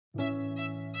What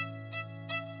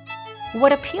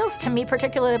appeals to me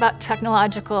particularly about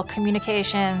technological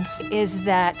communications is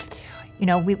that,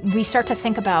 we start to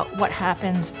think about what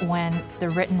happens when the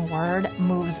written word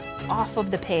moves off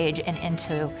of the page and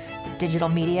into the digital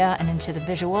media and into the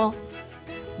visual.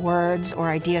 Words or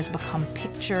ideas become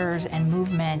pictures and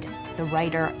movement. The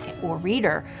writer or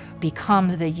reader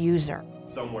becomes the user.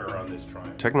 Somewhere on this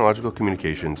triangle. Technological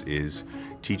communications is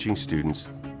teaching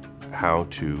students how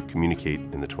to communicate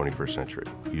in the 21st century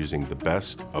using the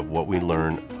best of what we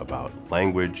learn about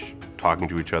language, talking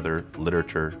to each other,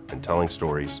 literature, and telling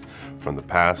stories from the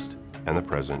past and the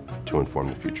present to inform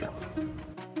the future.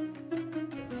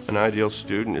 An ideal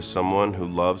student is someone who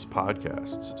loves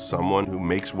podcasts, someone who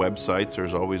makes websites or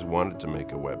has always wanted to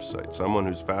make a website, someone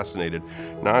who's fascinated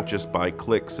not just by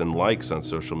clicks and likes on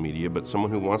social media, but someone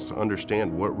who wants to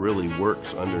understand what really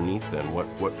works underneath them,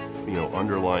 what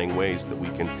underlying ways that we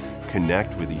can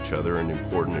connect with each other in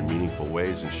important and meaningful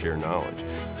ways and share knowledge.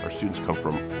 Our students come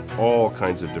from all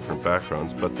kinds of different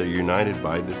backgrounds, but they're united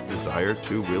by this desire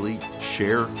to really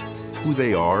share who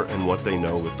they are and what they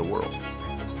know with the world.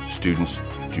 Students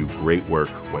do great work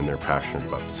when they're passionate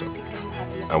about the subject.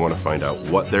 I want to find out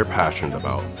what they're passionate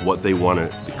about, what they want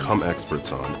to become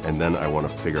experts on, and then I want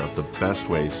to figure out the best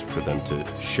ways for them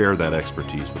to share that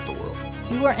expertise with the world.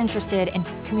 If you are interested in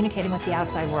communicating with the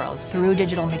outside world through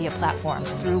digital media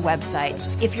platforms, through websites,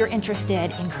 if you're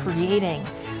interested in creating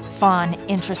fun,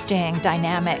 interesting,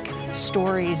 dynamic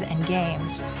stories and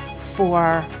games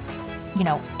for,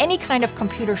 any kind of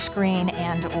computer screen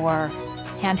and or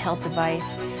handheld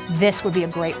device, this would be a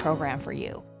great program for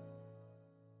you.